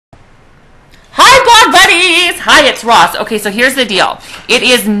Hi, blog buddies! Hi, it's Ross. Okay, so here's the deal. It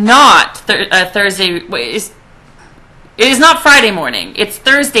is not Thursday. It is not Friday morning. It's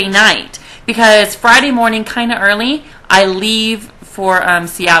Thursday night because Friday morning, kind of early, I leave for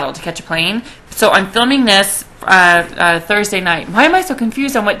Seattle to catch a plane. So I'm filming this Thursday night. Why am I so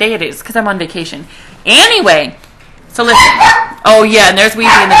confused on what day it is? Because I'm on vacation. Anyway, so listen. Oh yeah, and there's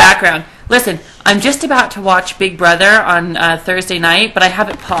Weezy in the background. Listen, I'm just about to watch Big Brother on Thursday night, but I have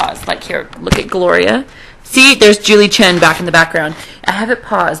it paused. Like here, look at Gloria. See, there's Julie Chen back in the background. I have it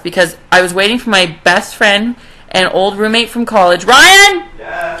paused because I was waiting for my best friend and old roommate from college, Ryan.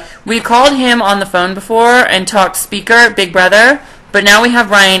 Yeah. We called him on the phone before and talked speaker, Big Brother, but now we have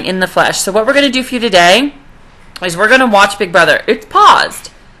Ryan in the flesh. So what we're going to do for you today is we're going to watch Big Brother. It's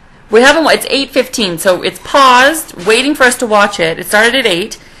paused. We haven't. It's 8:15, so it's paused, waiting for us to watch it. It started at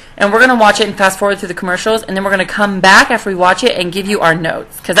 8. And we're going to watch it and fast forward through the commercials. And then we're going to come back after we watch it and give you our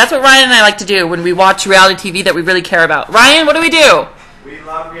notes. Because that's what Ryan and I like to do when we watch reality TV that we really care about. Ryan, what do? We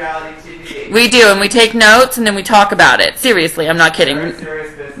love reality TV. We do. And we take notes and then we talk about it. Seriously, I'm not kidding. Very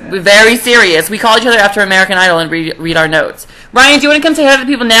serious business. We're very serious. We call each other after American Idol and read our notes. Ryan, do you want to come say hi to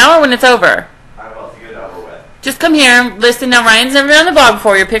the people now or when it's over? I will to get it over with. Just come here. Listen, now Ryan's never been on the vlog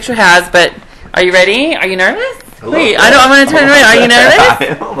before. Your picture has. But are you ready? Are you nervous? Wait, I'm going to turn around. Are you nervous?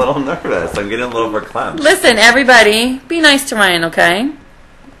 I'm a little nervous. I'm getting a little verklempt. Listen, everybody, be nice to Ryan, okay?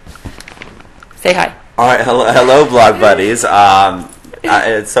 Say hi. All right, hello, vlog buddies.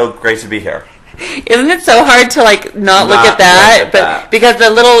 It's so great to be here. Isn't it so hard to not look at that? Because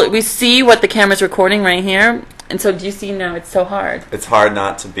we see what the camera's recording right here, and so do you see now? It's so hard. It's hard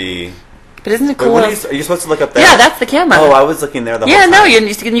not to be. But isn't it cool? Wait, are you supposed to look up there? Yeah, that's the camera. Oh, I was looking there the whole time. Yeah, no,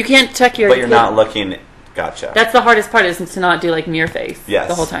 you can't check your. But you're not looking. Gotcha. That's the hardest part, is to not do mirror face. Yes.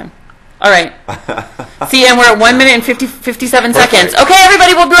 The whole time. All right. See, and we're at 1 minute and 57 seconds. Okay,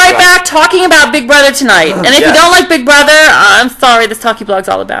 everybody, we'll be right back talking about Big Brother tonight. And if you don't like Big Brother, I'm sorry, this Talky blog's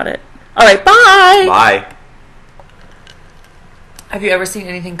all about it. All right, bye. Bye. Have you ever seen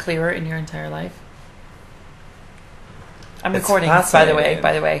anything clearer in your entire life? I'm recording, by the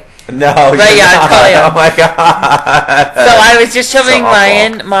way. No, but yeah, not. Probably Oh my god. So I was just showing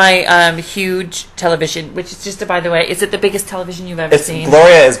Ryan my huge television, which is just, by the way, is it the biggest television you've ever seen?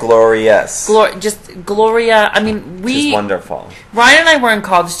 Gloria is glorious. Gloria. I mean, She's wonderful. Ryan and I were in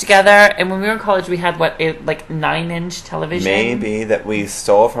college together, and when we were in college, we had 9-inch television. Maybe that we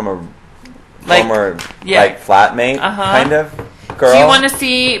stole from a former flatmate, kind of girl. Do you want to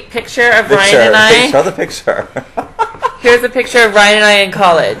see a picture of Ryan and I? Show the picture. Here's a picture of Ryan and I in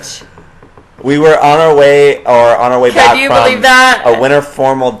college. We were on our way back from a winter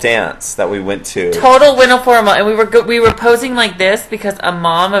formal dance that we went to. Total winter formal, and we were posing like this because a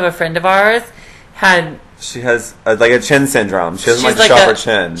mom of a friend of ours had. She has a chin syndrome. She doesn't like to show off her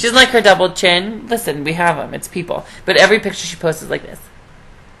chin. She doesn't like her double chin. Listen, we have them. It's people. But every picture she posts is like this.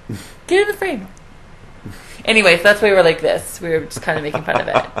 Get in the frame. Anyway, so that's why we were like this. We were just kind of making fun of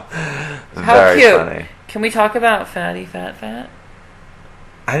it. How Very cute. Funny. Can we talk about fatty, fat?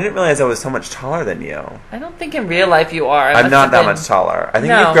 I didn't realize I was so much taller than you. I don't think in real life you are. I'm not that much taller. I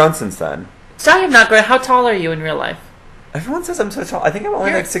think you've grown since then. So I have not grown. How tall are you in real life? Everyone says I'm so tall. I think I'm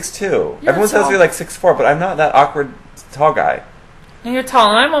only 6'2". Everyone says you're 6'4", but I'm not that awkward tall guy. And you're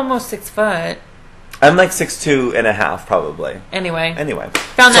tall, and I'm almost 6 foot. I'm 6'2" and a half, probably. Anyway.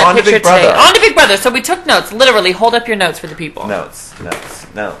 Found that picture today. On to Big Brother. So we took notes. Literally, hold up your notes for the people. Notes. And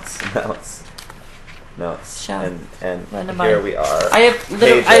here we are. I have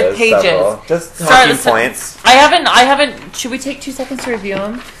pages. Several. Just talking points. I haven't. Should we take 2 seconds to review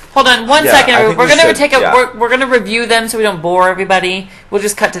them? Hold on one second. We're gonna review them so we don't bore everybody. We'll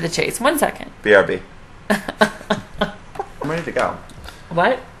just cut to the chase. 1 second. BRB. I'm ready to go.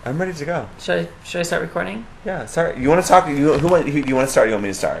 What? I'm ready to go. Should I start recording? Yeah, start. You want to talk? You want to start? You want me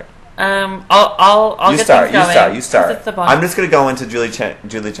to start? I'll get things going. You start. I'm just gonna go into Julie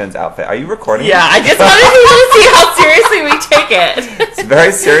Chen's outfit. Are you recording? Yeah, I just wanted to see how seriously we take it. It's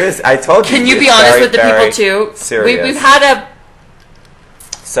very serious. I told you. Can you be honest with the people too? Serious. We've had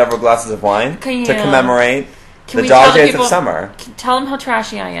several glasses of wine to commemorate the dog days of summer. Tell them how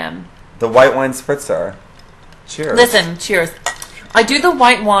trashy I am. The white wine spritzer. Cheers. Listen, cheers. I do the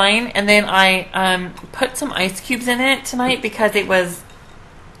white wine, and then I put some ice cubes in it tonight because it was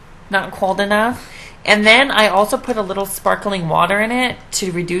not cold enough. And then I also put a little sparkling water in it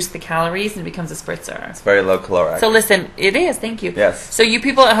to reduce the calories, and it becomes a spritzer. It's very low caloric. So listen, it is. Thank you. Yes. So you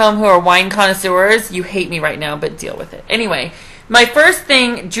people at home who are wine connoisseurs, you hate me right now, but deal with it. Anyway, my first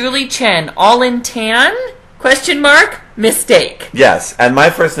thing, Julie Chen, all in tan? ? Mistake. Yes, and my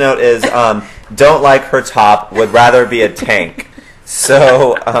first note is don't like her top, would rather be a tank.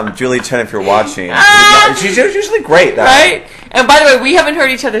 So, Julie Chen, if you're watching, she's usually great, though. Right? And by the way, we haven't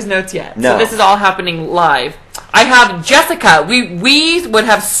heard each other's notes yet. No. So this is all happening live. I have Jessica. We would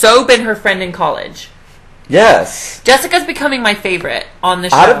have so been her friend in college. Yes. Jessica's becoming my favorite on the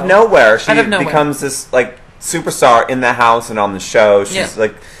show. Out of nowhere, she becomes this, like, superstar in the house and on the show. She's,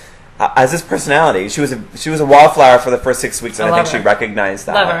 like, has this personality. She was a wallflower for the first 6 weeks, and I think she recognized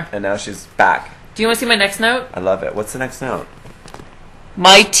that. Love her. And now she's back. Do you want to see my next note? I love it. What's the next note?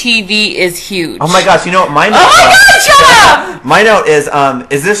 My TV is huge. Oh my gosh, you know what my note is? Oh my god, shut up! My note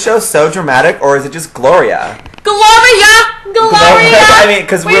is this show so dramatic, or is it just Gloria? Gloria! I mean,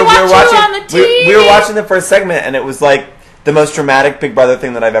 because we were watching on the TV. We were watching the first segment, and it was like the most dramatic Big Brother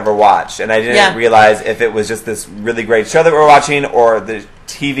thing that I've ever watched, and I didn't realize if it was just this really great show that we're watching or the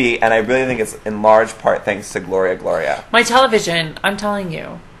TV, and I really think it's in large part thanks to Gloria. My television, I'm telling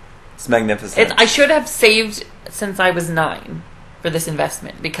you. It's magnificent. I should have saved since I was 9 for this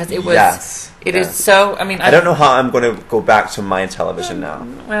investment because it was it is so. I mean, I don't know how I'm going to go back to my television now.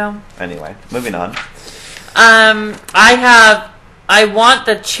 Well, anyway, moving on. I want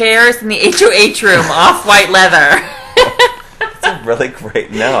the chairs in the HOH room off white leather. It's a really great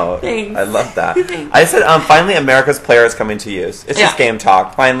note. Thanks. I love that. I said, finally, America's Player is coming to use. It's just game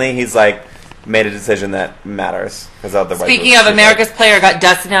talk. Finally, he's like made a decision that matters. Speaking of America's Player, got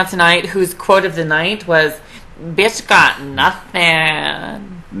Dustin out tonight, whose quote of the night was, "Bitch got nothing."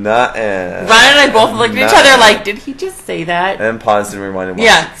 Nothing. Ryan and I both looked at each other like, did he just say that? And then paused and rewinded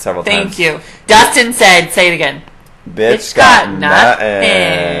it several times. Thank you. Dustin said, say it again. Bitch got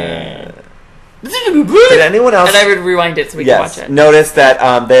nothing. Did anyone else? And I would rewind it so we could watch it. Notice that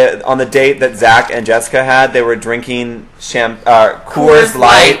on the date that Zach and Jessica had, they were drinking Coors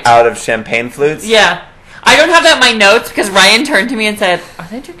Light out of champagne flutes. Yeah. I don't have that in my notes because Ryan turned to me and said, "Are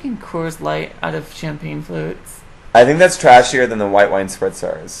they drinking Coors Light out of champagne flutes?" I think that's trashier than the white wine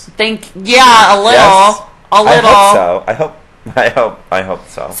spritzers. A little. Yes? A little. I hope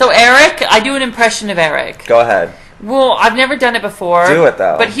so. So Eric, I do an impression of Eric. Go ahead. Well, I've never done it before. Do it,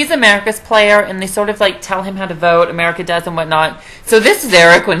 though. But he's America's Player, and they sort of like tell him how to vote. America does and whatnot. So this is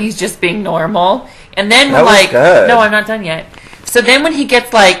Eric when he's just being normal. And then we're like, good. No, I'm not done yet. So then when he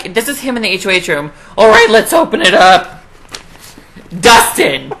gets like, this is him in the HOH room. All right, let's open it up.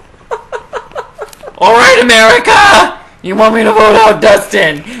 Dustin. All right, America. You want me to vote out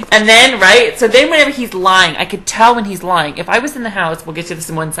Dustin. And then, right? So then whenever he's lying, I could tell when he's lying. If I was in the house, we'll get to this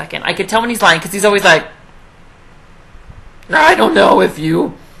in 1 second. I could tell when he's lying because he's always like, I don't know if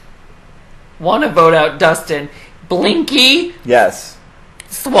you want to vote out Dustin. Blinky. Yes.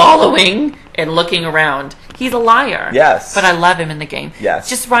 Swallowing and looking around. He's a liar. Yes. But I love him in the game. Yes.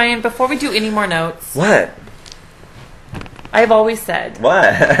 Just, Ryan, before we do any more notes. What? I have always said. What?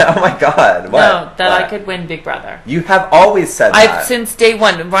 Oh my God. What? No, that I could win Big Brother. You have always said that. Since day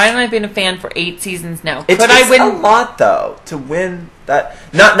one. Ryan and I have been a fan for 8 seasons now. Could I win? It's a lot, though, to win that.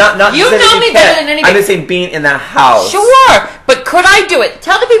 Not you know me better than anybody. I'm just saying being in that house. Sure. But could I do it?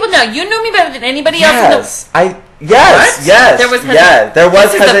 Tell the people now. You know me better than anybody else. Yes. There was hesitation.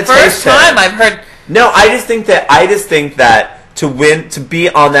 This is the first time I've heard. No, I just think that to win, to be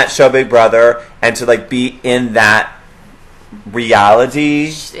on that show Big Brother, and to like be in that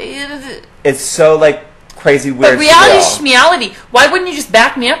reality, it's so like crazy weird. But reality. Why wouldn't you just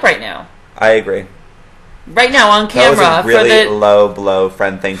back me up right now? I agree. Right now on camera. That was a really low blow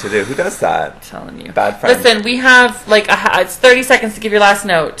friend thing to do. Who does that? I'm telling you. Bad friend. Listen, we have like it's 30 seconds to give your last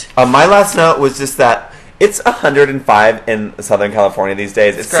note. My last note was just that it's 105 in Southern California these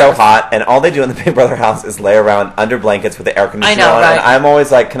days. It's so hot, and all they do in the Big Brother house is lay around under blankets with the air conditioner on. Right? And I'm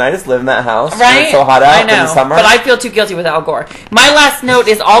always like, can I just live in that house? Right? It's so hot out in the summer. But I feel too guilty with Al Gore. My last note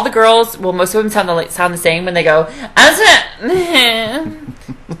is all the girls, well, most of them sound the same when they go,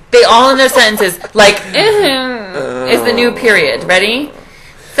 they all in their sentences, like, is the new period. Ready?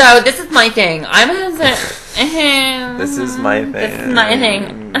 So this is my thing. This is my thing. This is my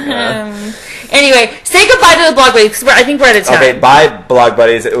thing. Anyway, say goodbye to the blog buddies because I think we're out of time. Okay, bye, blog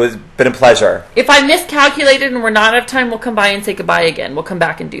buddies. It was been a pleasure. If I miscalculated and we're not out of time, we'll come by and say goodbye again. We'll come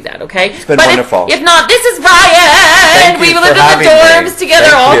back and do that, okay? It's been wonderful. If not, this is Ryan. We lived in the dorms together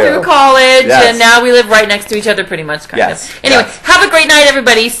all through college, and now we live right next to each other pretty much, kind of. Anyway, have a great night,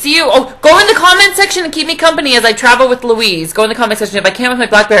 everybody. See you. Oh, go in the comment section and keep me company as I travel with Louise. Go in the comment section. If I can't with my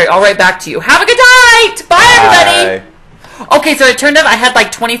BlackBerry, I'll write back to you. Have a good night. Bye. Everybody. Okay, so it turned out I had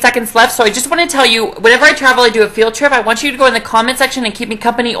like 20 seconds left, so I just want to tell you, whenever I travel, I do a field trip. I want you to go in the comment section and keep me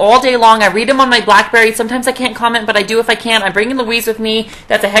company all day long. I read them on my BlackBerry. Sometimes I can't comment, but I do if I can. I'm bringing Louise with me.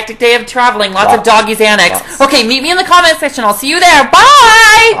 That's a hectic day of traveling. Lots of doggies annex. Okay, meet me in the comment section. I'll see you there.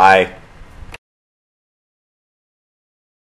 Bye! Bye.